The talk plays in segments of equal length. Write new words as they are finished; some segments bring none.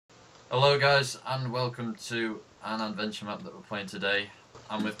Hello guys and welcome to an adventure map that we're playing today.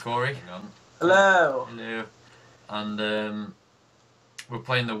 I'm with Corey. Hang on. Hello. Hello. And we're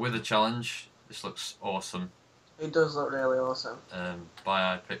playing the Wither Challenge. This looks awesome. It does look really awesome.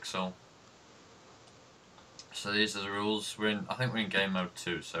 By iPixel. So these are the rules. I think we're in game mode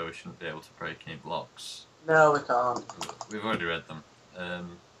 2, so we shouldn't be able to break any blocks. No, we can't. We've already read them.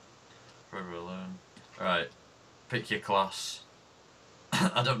 Forever alone. Alright. Pick your class.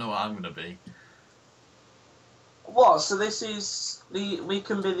 I don't know what I'm gonna be. What? So this is we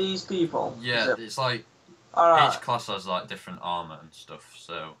can be these people. Yeah, it's like Alright. each class has like different armor and stuff.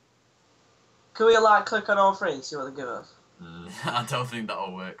 So Can we like click on all three and see what they give us? I don't think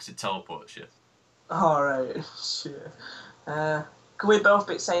that'll work 'cause it teleports you. Alright. Sure. Can we both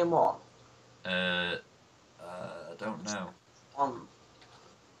be the same one? I don't know.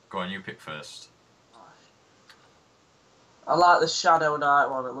 Go on, you pick first. I like the Shadow Knight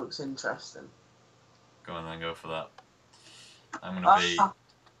one. It looks interesting. Go on then, go for that. I'm gonna be.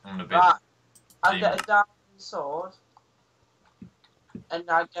 Right. I demon. get a diamond sword, and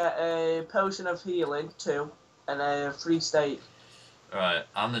I get a potion of healing too, and a free steak. Right,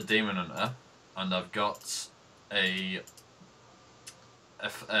 I'm the demon hunter, and I've got a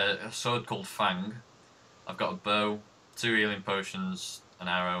sword called Fang. I've got a bow, 2 healing potions, an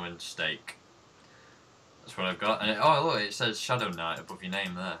arrow, and steak. That's what I've got. And oh look, it says Shadow Knight above your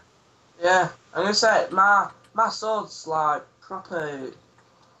name there. Yeah, I'm gonna say my sword's like proper,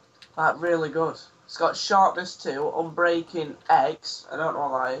 like really good. It's got sharpness 2, unbreaking X. I don't know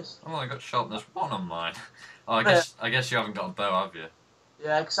what that is. Oh, I got sharpness 1 on mine. Oh, I guess you haven't got a bow, have you?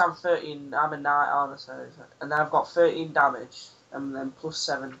 Yeah, because I'm 13. I'm a knight, aren't I? So, and I've got 13 damage, and then plus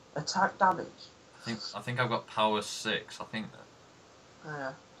 7 attack damage. I think I've got power 6. I think that.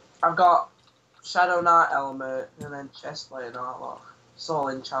 Yeah, I've got Shadow Knight helmet, and then chestplate and all that lot. It's all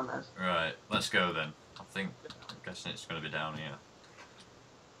enchanted. Right, let's go then. I'm guessing it's going to be down here.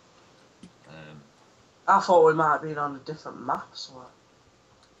 I thought we might be on a different map somewhere.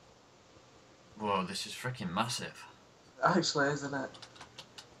 Whoa, this is freaking massive. Actually, isn't it?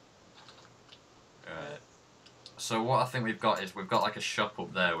 Right. So what I think we've got is we've got like a shop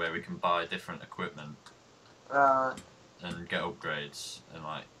up there where we can buy different equipment. Right. And get upgrades and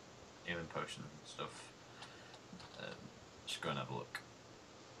like healing potions and stuff. Let's go and have a look.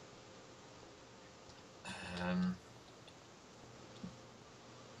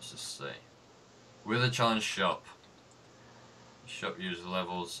 Let's just see. With a challenge shop. Shop uses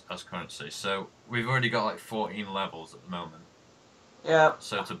levels as currency. So we've already got like 14 levels at the moment. Yeah.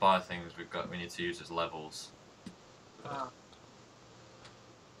 So to buy things we need to use as levels.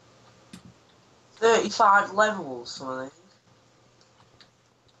 35 levels, some of these.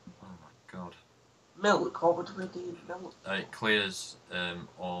 Oh my god. Milk, what would we need milk? It clears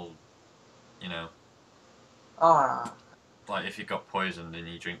all, you know. Alright. Like if you got poisoned and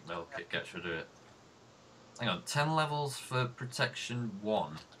you drink milk, it gets rid of it. Hang on, 10 levels for protection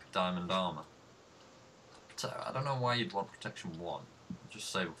 1, diamond armor. I don't know why you'd want protection 1.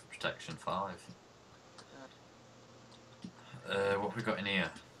 Just save it for protection 5. What have we got in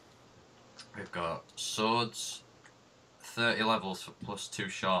here? We've got swords, 30 levels for plus 2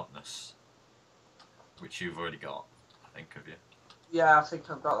 sharpness, which you've already got, I think, have you? Yeah, I think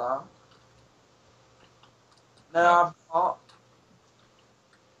I've got that. No,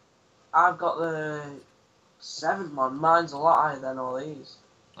 I've got the 7 one. Mine's a lot higher than all these.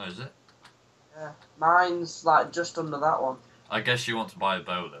 Oh, is it? Yeah, mine's like just under that one. I guess you want to buy a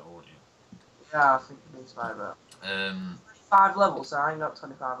bow though, won't you? Yeah, I think it needs 5 though. 25 levels, so I ain't got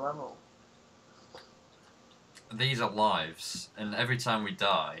 25 levels. These are lives, and every time we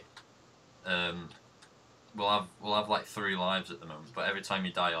die, we'll have like 3 lives at the moment. But every time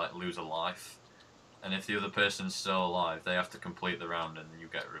you die, you like lose a life, and if the other person's still alive, they have to complete the round, and you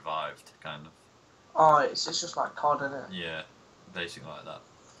get revived, kind of. Oh, it's just like COD, isn't it? Yeah, basically like that.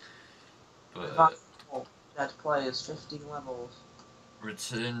 But dead players, 15 levels.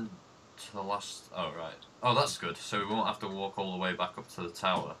 Return to the last. Oh right. Oh, that's good. So we won't have to walk all the way back up to the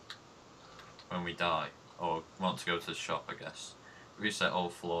tower when we die, or want to go to the shop, I guess. Reset all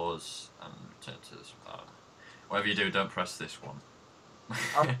floors and return to this. Whatever you do, don't press this one.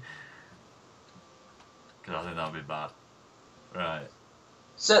 Because I think that would be bad. Right.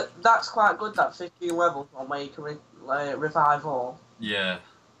 So that's quite good, that 15 levels one where you can revive all. Yeah.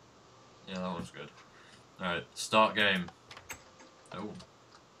 Yeah, that one's good. Alright, start game. Oh.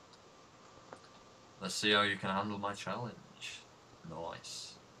 Let's see how you can handle my challenge.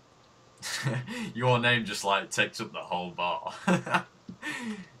 Nice. Your name just like takes up the whole bar.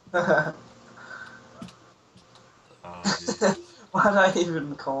 Oh, Why did I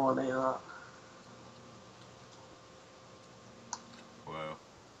even call any of that? Whoa.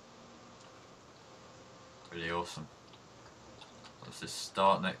 Really awesome. What's this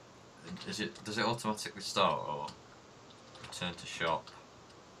start next? Does it automatically start or return to shop?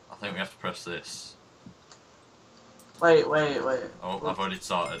 I think we have to press this. Wait. Oh, I've already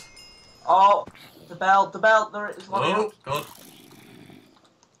started. Oh, the bell, there is one here. Oh, God.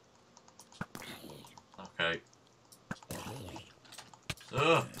 Okay.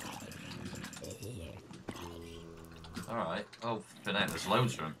 Ugh. Alright. Oh, flipping heck, there's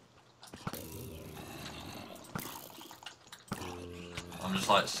loads of them. I'm just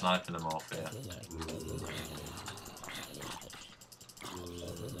like sniping them off here.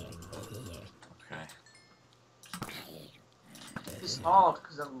 Okay. It's hard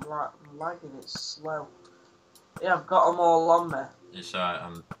because I'm lagging, it's slow. Yeah, I've got them all on me. It's alright,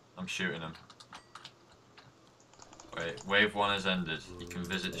 I'm shooting them. Wait, wave 1 has ended. You can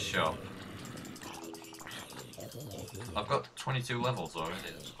visit the shop. I've got 22 levels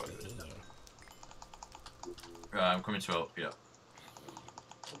already, that's quite good. Right, I'm coming to help you.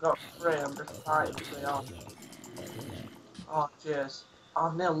 I've got 3, I'm just fighting 3 off. Oh, cheers.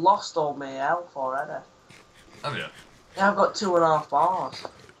 I've nearly lost all my health already. Have you? Yeah, I've got 2.5 bars.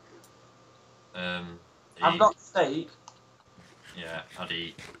 I've Eat. got steak. Yeah, I'd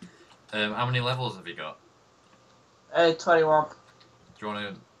eat. How many levels have you got? 21. Do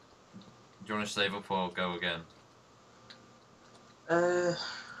you wanna save up or go again? Uh,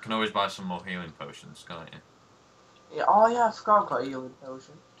 You can always buy some more healing potions, can't you? yeah, oh yeah, I forgot I've got a healing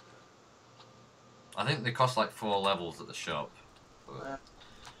potion. I think they cost like 4 levels at the shop. Yeah.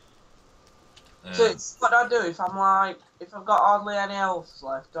 But, So it's what do I do if I've got hardly any health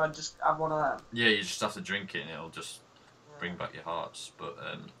left? Do I just have one of them? yeah, you just have to drink it and it'll just bring back your hearts. But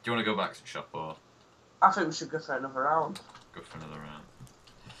do you want to go back to the shop or I think we should go for another round. go for another round?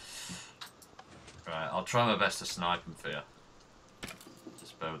 Right, I'll try my best to snipe them for you.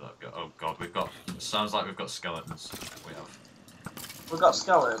 This bow that I've got. Oh god, sounds like we've got skeletons. We have. We've got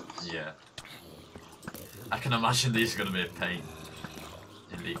skeletons. Yeah. I can imagine these are going to be a pain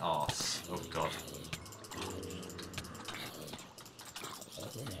in the arse. Oh god.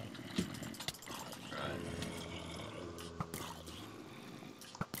 Right.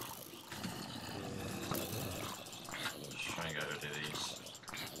 Just try and get rid of these.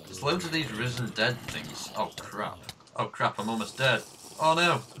 There's loads of these risen dead things. Oh crap. Oh crap, I'm almost dead. Oh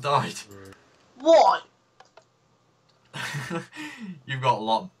no, I died. What? You've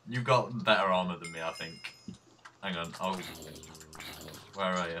got better armor than me, I think. Hang on, where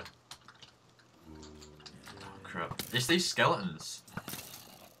are you? Oh crap. It's these skeletons.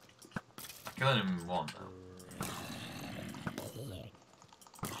 I killed him in 1 now.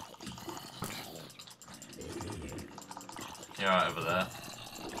 You're right over there.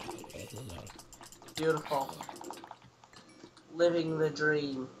 Beautiful. Living the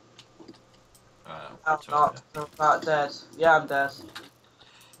dream. Right, I'm not dead. Yeah, I'm dead.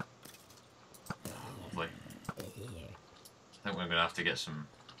 Lovely. I think we're gonna have to get some.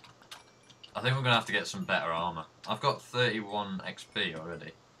 I think we're gonna have to get some better armor. I've got 31 XP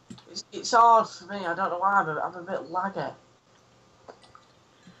already. It's hard for me. I don't know why. I'm a bit laggy.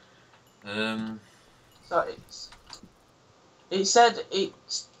 So it said it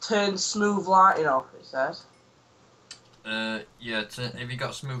turned smooth lighting off. It says. Yeah. Have you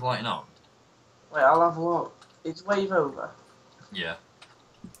got smooth lighting on? Wait, I'll have a look. It's wave over. Yeah.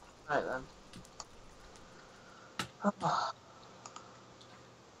 Right then.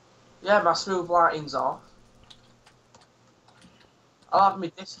 Yeah, my smooth lighting's off. I'll have my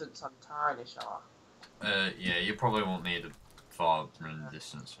distance on tiny shot. Yeah. You probably won't need a far running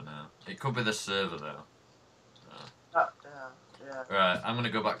distance for now. It could be the server though. Yeah. Right. I'm gonna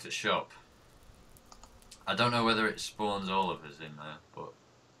go back to the shop. I don't know whether it spawns all of us in there, but.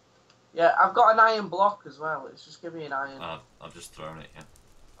 Yeah, I've got an iron block as well. It's just give me an iron. I've just thrown it. Yeah.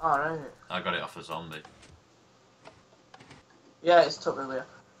 Alright. I got it off a zombie. Yeah, it's took me there.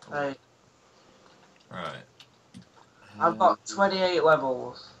 Hey. Right. I've got 28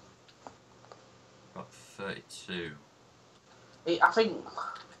 levels. Got 32. I think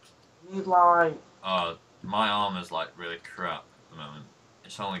I need like. Oh, my armor's like really crap at the moment.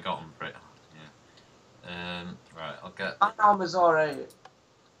 It's only gotten pretty. Yeah. Right. I'll get. My armor's alright.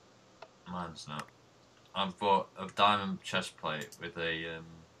 Mine's not. I've bought a diamond chest plate with a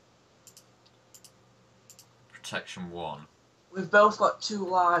protection 1. We've both got 2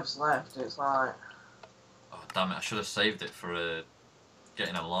 lives left. It's like. Oh damn it! I should have saved it for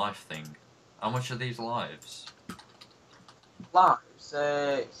getting a life thing. How much are these lives? Lives,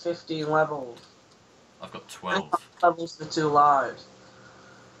 15 levels. I've got 12. Levels for 2 lives.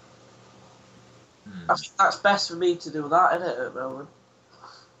 I think that's best for me to do that, isn't it, at the moment?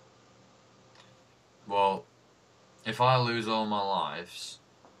 Well, if I lose all my lives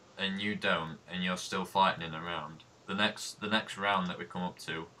and you don't, and you're still fighting in a round, the next round that we come up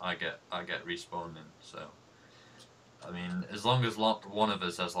to, I get respawned in. So, I mean, as long as one of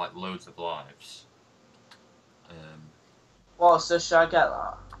us has like loads of lives. What? So should I get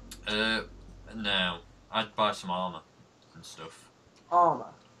that? No, I'd buy some armor and stuff.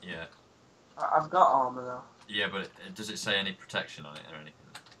 Armor. Yeah. I've got armor though. Yeah, but does it say any protection on it or anything?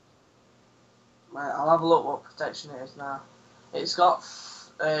 Right, I'll have a look what protection it is now. It's got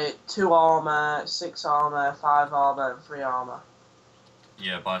 2 armor, 6 armor, 5 armor, and 3 armor.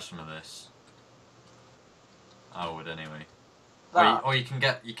 Yeah, buy some of this. I would anyway. That. Or you can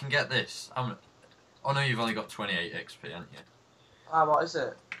get this. Oh no, you've only got 28 XP, haven't you? Ah, what is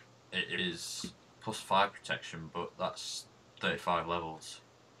it? It is plus 5 protection, but that's 35 levels.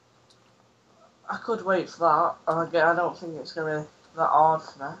 I could wait for that. I don't think it's gonna be that hard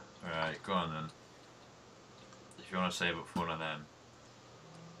for me. Alright, go on then. If you want to save up for one of them.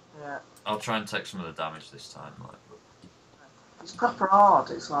 Yeah. I'll try and take some of the damage this time. Like, It's proper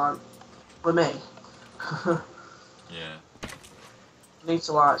hard. It's like with me. yeah. Need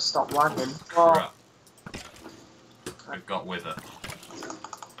to like stop lagging. Oh. Crap. We've got Wither.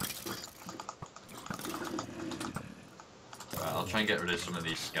 Right, I'll try and get rid of some of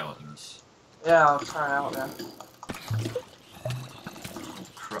these skeletons. Yeah, I'll try it out then.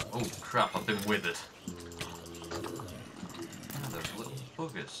 Oh crap, I've been withered. Oh, those little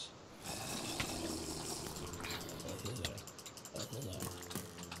buggers.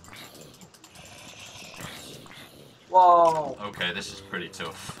 Whoa! Okay, this is pretty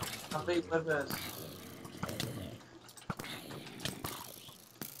tough. I've been withered.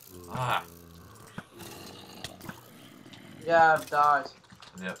 Ah! Yeah, I've died.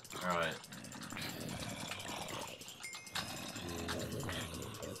 Yep, alright.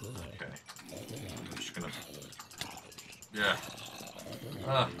 Okay. I'm just gonna... Yeah.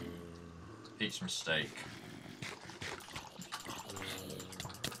 Ah! Eat some steak.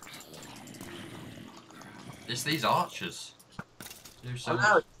 It's these archers. They're so I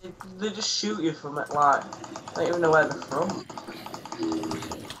know, they just shoot you from it, like, I don't even know where they're from.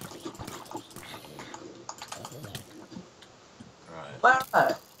 Right. Where are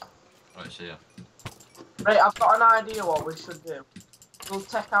they? Oh, it's here. Right, I've got an idea what we should do. We'll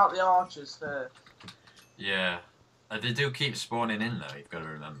take out the archers first. Yeah. They do keep spawning in though, you've got to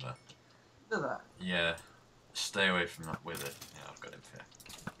remember. Do they? Yeah. Stay away from that with it. Yeah, I've got him here.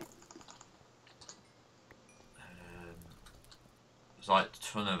 There's like a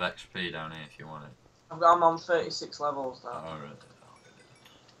ton of XP down here if you want it. I'm on 36 levels now. Oh, really?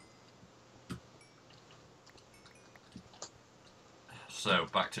 So,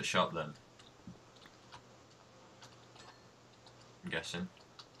 back to shop then. I'm guessing.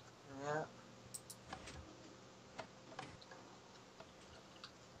 Yeah.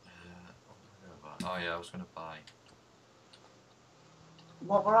 Oh yeah, I was going to buy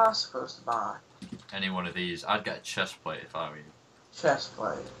What were I supposed to buy? any one of these. I'd get a chest plate if I were you. Chest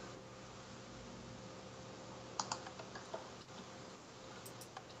plate.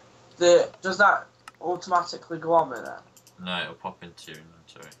 Does that automatically go on with it? No, it'll pop into your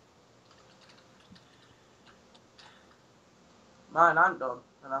inventory. Mine ain't done,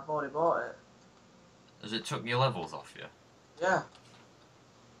 and I've already bought it. Has it took your levels off you? Yeah.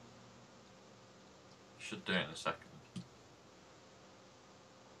 Should do it in a second.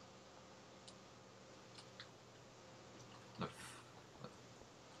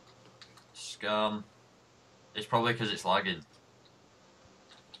 Scum. It's probably because it's lagging.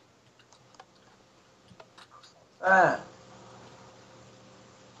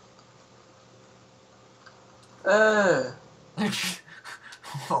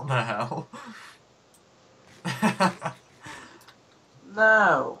 What the hell?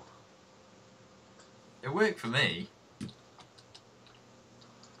 No. It worked for me.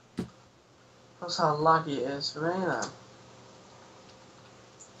 That's how laggy it is for me then. Do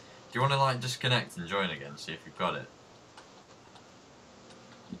you want to like disconnect and join again, see if you've got it?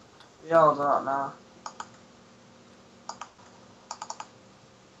 Yeah, I'll do that now.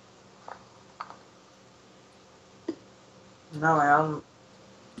 No, I haven't.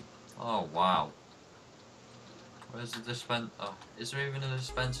 Oh wow. Where's the dispenser? Oh, is there even a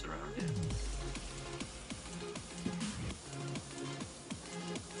dispenser around here?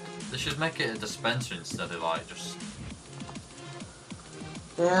 They should make it a dispenser instead of like just...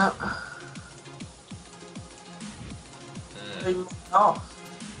 Yeah. Off.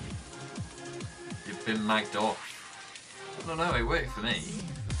 Your been magged off. I don't know, it worked for me.